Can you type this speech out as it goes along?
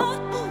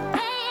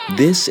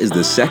This is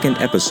the second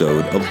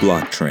episode of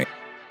Blocktrain,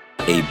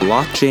 a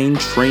blockchain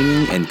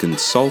training and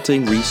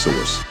consulting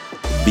resource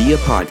via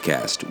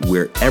podcast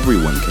where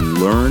everyone can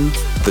learn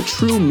the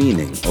true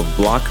meaning of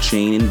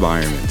blockchain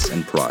environments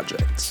and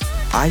projects.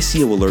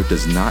 ICO Alert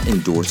does not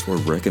endorse or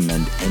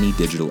recommend any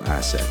digital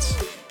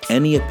assets.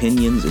 Any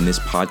opinions in this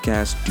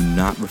podcast do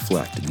not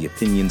reflect the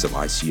opinions of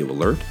ICO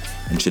Alert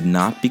and should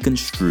not be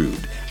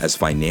construed as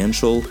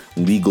financial,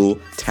 legal,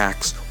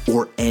 tax,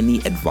 or any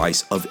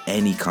advice of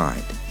any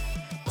kind.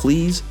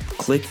 Please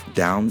click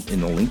down in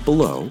the link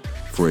below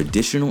for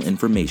additional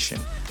information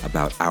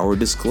about our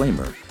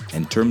disclaimer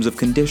and terms of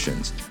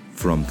conditions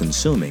from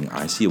consuming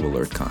ICO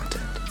Alert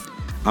content.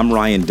 I'm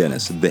Ryan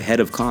Dennis, the head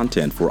of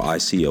content for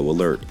ICO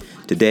Alert.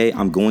 Today,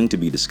 I'm going to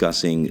be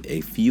discussing a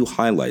few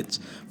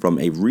highlights from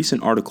a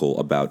recent article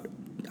about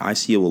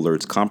ICO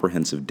Alert's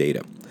comprehensive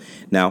data.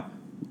 Now,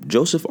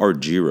 Joseph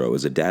Argiro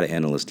is a data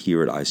analyst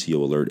here at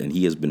ICO Alert, and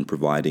he has been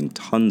providing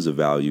tons of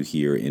value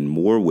here in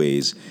more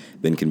ways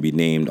than can be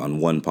named on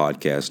one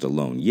podcast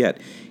alone. Yet,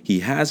 he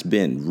has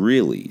been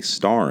really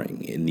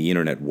starring in the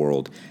internet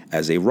world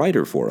as a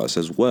writer for us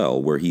as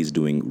well, where he's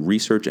doing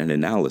research and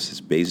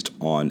analysis based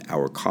on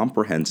our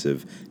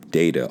comprehensive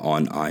data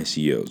on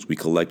ICOs. We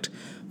collect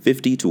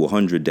 50 to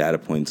 100 data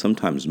points,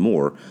 sometimes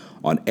more,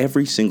 on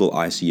every single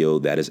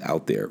ICO that is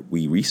out there.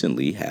 We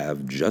recently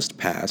have just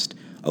passed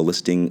a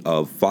listing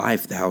of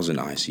 5,000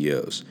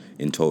 ICOs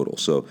in total.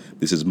 So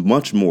this is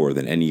much more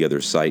than any other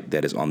site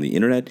that is on the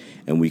internet,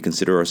 and we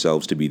consider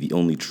ourselves to be the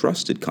only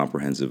trusted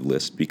comprehensive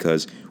list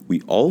because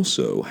we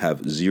also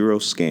have zero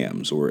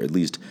scams, or at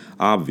least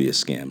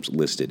obvious scams,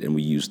 listed, and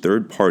we use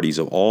third parties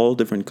of all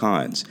different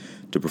kinds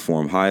to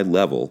perform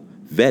high-level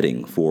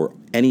vetting for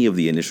any of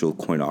the initial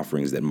coin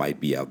offerings that might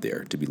be out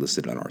there to be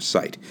listed on our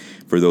site.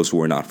 For those who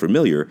are not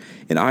familiar,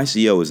 an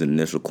ICO is an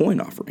initial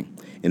coin offering.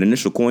 An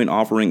initial coin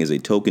offering is a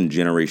token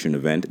generation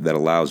event that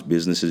allows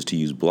businesses to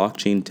use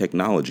blockchain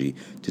technology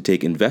to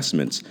take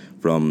investments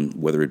from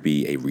whether it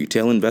be a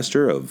retail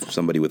investor of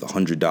somebody with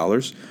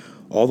 $100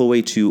 all the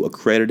way to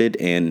accredited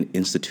and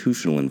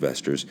institutional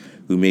investors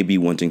who may be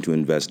wanting to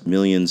invest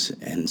millions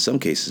and in some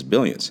cases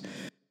billions.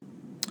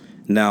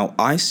 Now,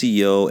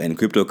 ICO and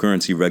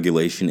cryptocurrency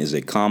regulation is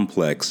a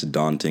complex,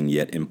 daunting,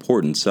 yet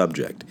important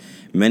subject.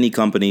 Many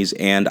companies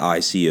and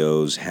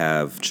ICOs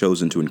have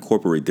chosen to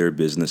incorporate their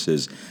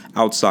businesses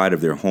outside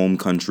of their home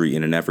country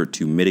in an effort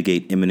to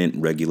mitigate imminent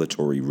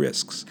regulatory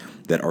risks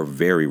that are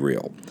very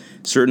real.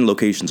 Certain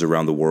locations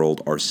around the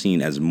world are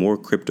seen as more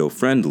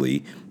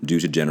crypto-friendly due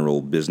to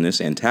general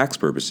business and tax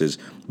purposes,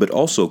 but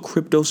also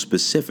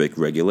crypto-specific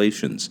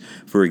regulations.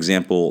 For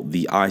example,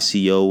 the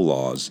ICO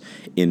laws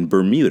in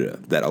Bermuda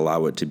that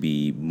allow it to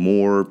be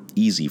more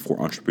easy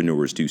for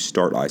entrepreneurs to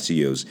start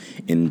ICOs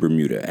in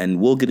Bermuda, and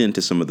we'll get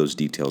into some of those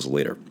details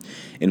later.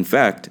 In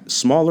fact,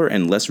 smaller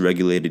and less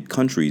regulated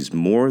countries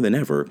more than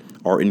ever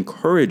are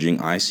encouraging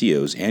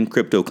ICOs and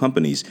crypto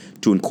companies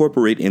to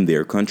incorporate in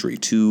their country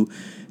to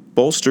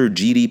bolster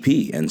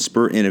GDP and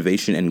spur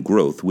innovation and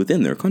growth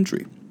within their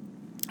country.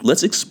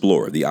 Let's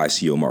explore the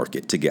ICO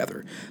market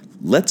together.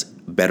 Let's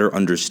better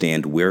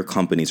understand where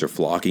companies are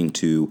flocking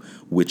to,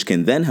 which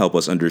can then help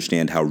us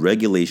understand how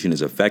regulation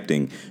is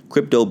affecting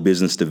crypto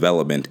business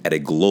development at a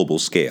global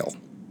scale.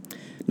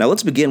 Now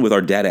let's begin with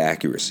our data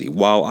accuracy.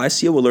 While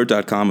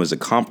ICOalert.com is a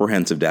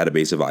comprehensive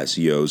database of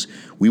ICOs,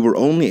 we were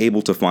only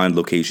able to find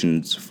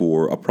locations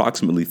for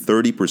approximately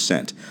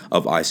 30%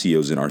 of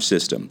ICOs in our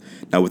system.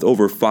 Now with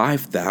over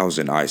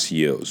 5,000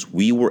 ICOs,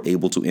 we were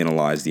able to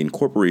analyze the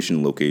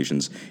incorporation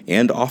locations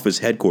and office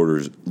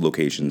headquarters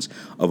locations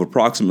of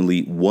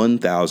approximately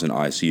 1,000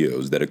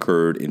 ICOs that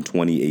occurred in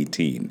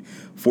 2018.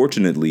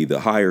 Fortunately,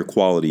 the higher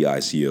quality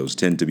ICOs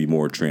tend to be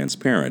more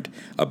transparent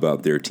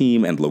about their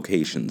team and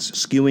locations,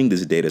 skewing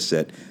this data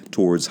set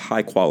towards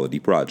high-quality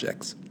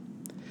projects.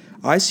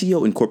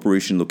 ICO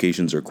incorporation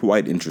locations are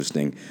quite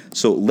interesting,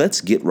 so let's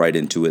get right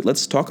into it.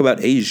 Let's talk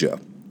about Asia.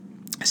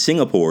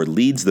 Singapore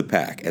leads the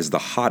pack as the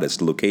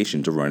hottest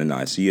location to run an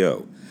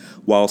ICO.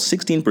 While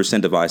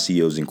 16% of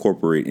ICOs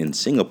incorporate in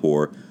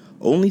Singapore,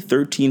 only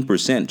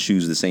 13%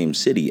 choose the same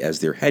city as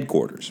their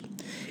headquarters.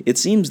 It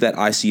seems that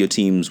ICO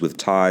teams with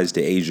ties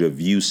to Asia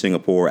view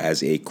Singapore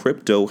as a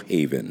crypto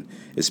haven,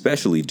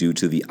 especially due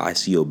to the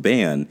ICO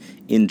ban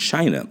in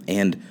China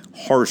and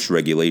harsh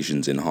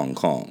regulations in Hong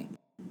Kong.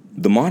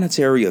 The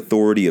Monetary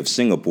Authority of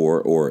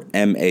Singapore, or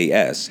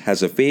MAS,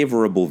 has a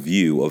favorable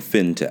view of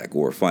fintech,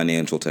 or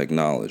financial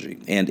technology,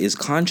 and is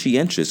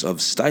conscientious of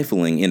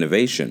stifling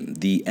innovation.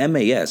 The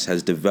MAS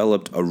has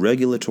developed a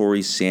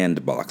regulatory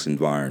sandbox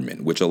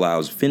environment, which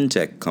allows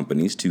fintech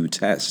companies to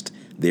test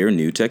their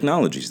new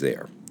technologies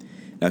there.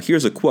 Now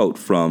here's a quote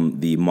from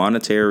the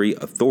Monetary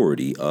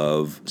Authority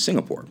of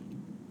Singapore.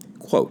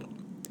 Quote,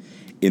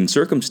 "In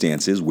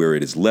circumstances where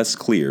it is less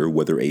clear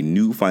whether a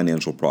new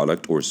financial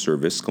product or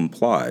service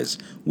complies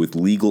with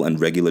legal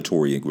and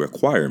regulatory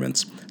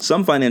requirements,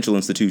 some financial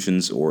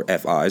institutions, or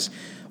FIs,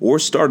 or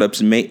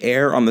startups may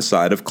err on the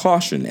side of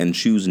caution and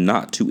choose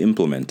not to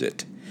implement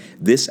it.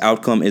 This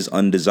outcome is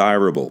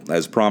undesirable,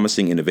 as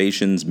promising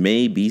innovations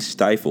may be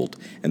stifled,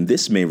 and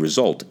this may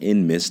result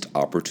in missed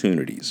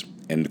opportunities.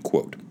 End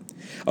quote.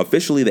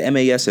 Officially, the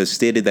MAS has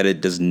stated that it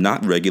does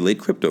not regulate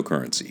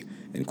cryptocurrency,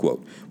 end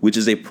quote, which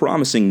is a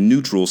promising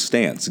neutral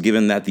stance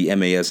given that the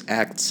MAS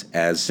acts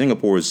as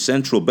Singapore's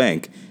central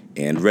bank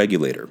and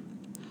regulator.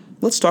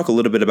 Let's talk a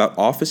little bit about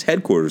office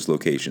headquarters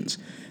locations.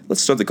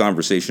 Let's start the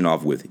conversation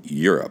off with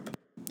Europe.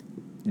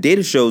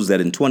 Data shows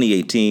that in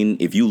 2018,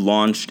 if you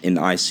launched an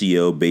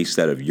ICO based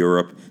out of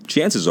Europe,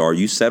 chances are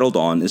you settled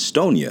on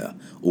Estonia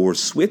or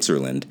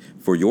Switzerland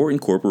for your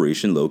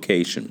incorporation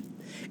location.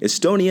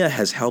 Estonia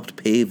has helped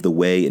pave the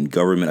way in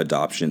government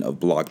adoption of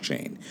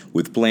blockchain,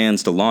 with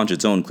plans to launch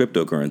its own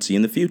cryptocurrency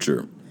in the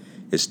future.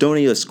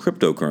 Estonia's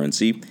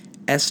cryptocurrency,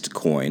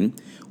 Estcoin,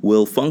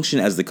 will function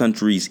as the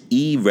country's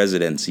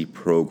e-residency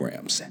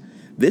programs.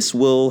 This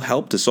will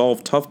help to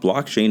solve tough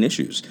blockchain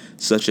issues,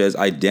 such as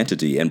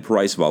identity and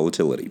price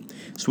volatility.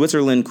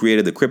 Switzerland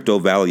created the Crypto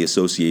Valley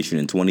Association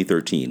in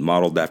 2013,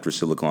 modeled after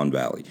Silicon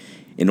Valley,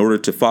 in order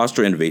to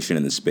foster innovation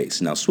in the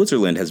space. Now,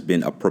 Switzerland has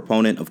been a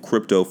proponent of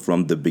crypto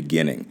from the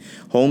beginning,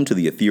 home to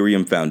the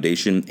Ethereum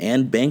Foundation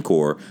and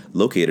Bancor,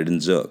 located in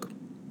Zug.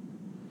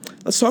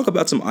 Let's talk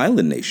about some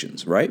island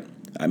nations, right?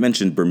 I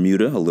mentioned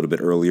Bermuda a little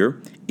bit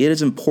earlier. It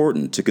is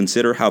important to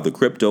consider how the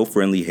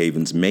crypto-friendly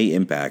havens may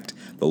impact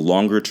the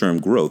longer-term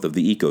growth of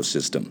the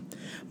ecosystem.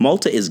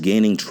 Malta is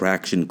gaining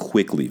traction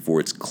quickly for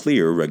its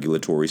clear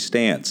regulatory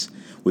stance,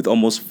 with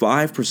almost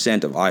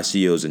 5% of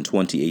ICOs in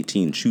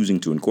 2018 choosing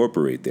to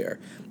incorporate there.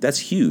 That's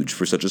huge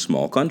for such a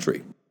small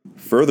country.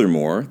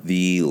 Furthermore,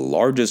 the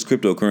largest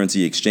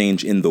cryptocurrency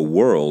exchange in the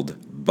world,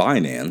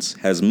 Binance,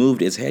 has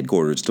moved its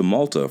headquarters to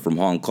Malta from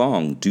Hong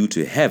Kong due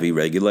to heavy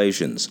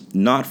regulations,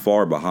 not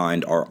far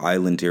behind our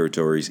island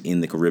territories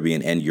in the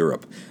Caribbean and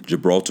Europe,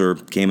 Gibraltar,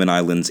 Cayman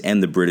Islands,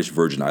 and the British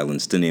Virgin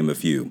Islands, to name a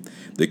few.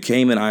 The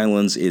Cayman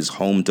Islands is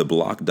home to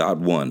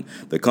Block.one,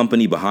 the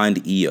company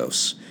behind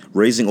EOS,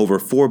 raising over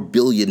 $4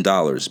 billion,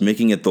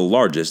 making it the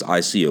largest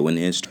ICO in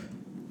history.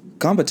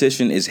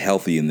 Competition is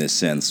healthy in this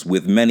sense,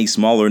 with many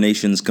smaller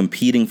nations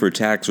competing for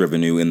tax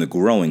revenue in the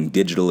growing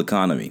digital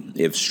economy.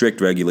 If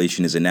strict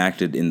regulation is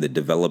enacted in the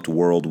developed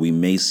world, we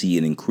may see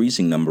an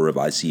increasing number of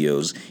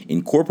ICOs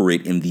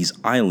incorporate in these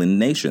island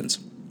nations.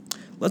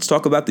 Let's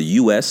talk about the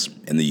US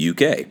and the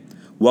UK.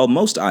 While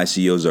most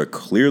ICOs are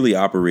clearly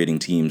operating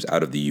teams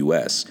out of the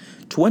US,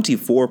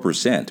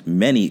 24%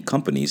 many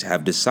companies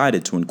have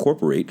decided to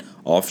incorporate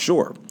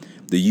offshore.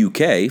 The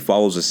UK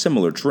follows a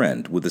similar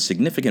trend, with a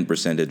significant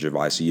percentage of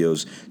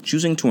ICOs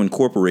choosing to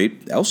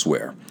incorporate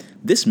elsewhere.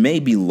 This may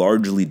be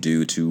largely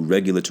due to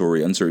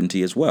regulatory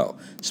uncertainty as well,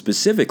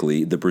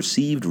 specifically the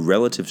perceived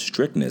relative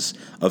strictness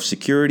of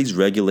securities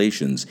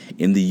regulations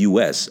in the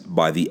US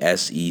by the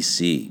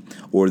SEC,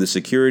 or the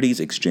Securities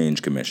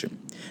Exchange Commission.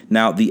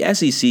 Now, the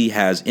SEC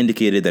has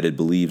indicated that it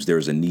believes there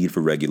is a need for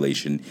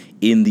regulation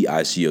in the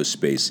ICO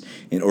space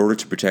in order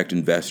to protect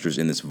investors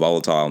in this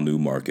volatile new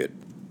market.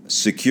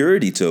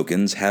 Security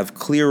tokens have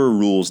clearer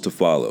rules to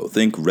follow,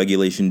 think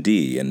Regulation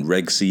D and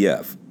Reg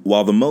CF,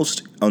 while the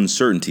most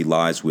uncertainty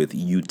lies with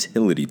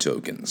utility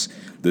tokens.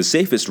 The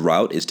safest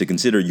route is to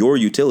consider your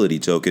utility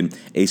token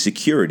a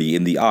security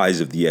in the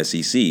eyes of the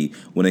SEC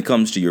when it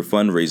comes to your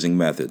fundraising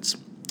methods.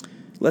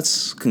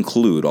 Let's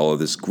conclude all of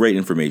this great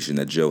information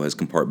that Joe has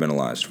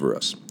compartmentalized for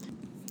us.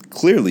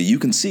 Clearly, you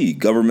can see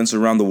governments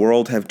around the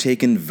world have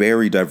taken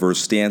very diverse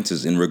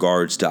stances in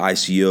regards to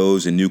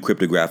ICOs and new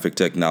cryptographic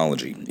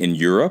technology. In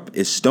Europe,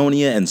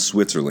 Estonia and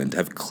Switzerland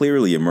have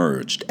clearly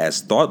emerged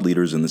as thought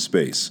leaders in the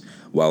space,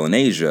 while in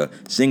Asia,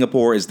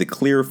 Singapore is the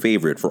clear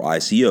favorite for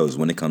ICOs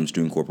when it comes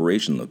to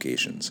incorporation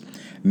locations.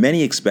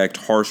 Many expect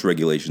harsh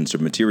regulations to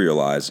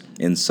materialize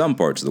in some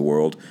parts of the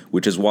world,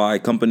 which is why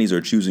companies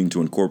are choosing to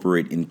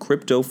incorporate in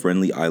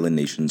crypto-friendly island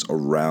nations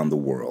around the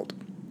world.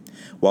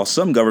 While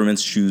some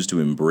governments choose to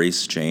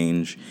embrace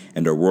change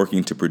and are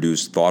working to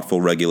produce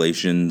thoughtful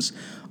regulations,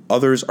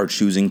 others are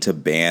choosing to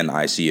ban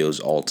ICOs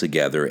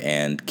altogether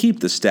and keep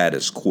the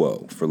status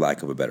quo, for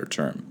lack of a better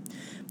term.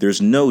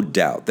 There's no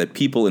doubt that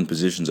people in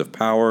positions of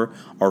power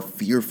are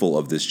fearful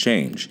of this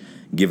change,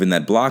 given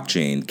that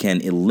blockchain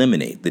can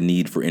eliminate the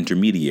need for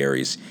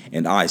intermediaries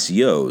and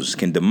ICOs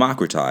can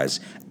democratize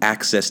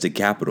access to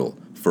capital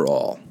for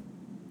all.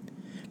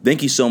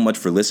 Thank you so much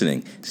for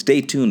listening. Stay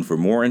tuned for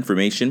more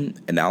information,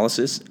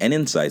 analysis, and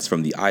insights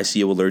from the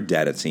ICO Alert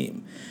data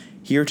team.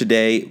 Here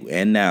today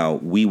and now,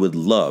 we would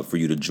love for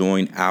you to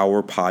join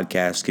our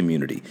podcast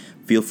community.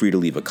 Feel free to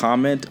leave a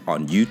comment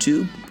on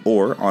YouTube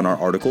or on our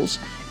articles,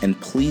 and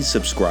please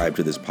subscribe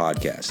to this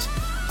podcast.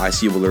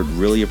 ICO Alert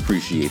really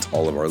appreciates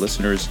all of our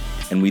listeners,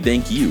 and we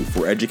thank you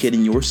for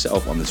educating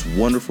yourself on this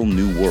wonderful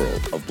new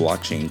world of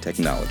blockchain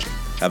technology.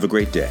 Have a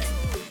great day.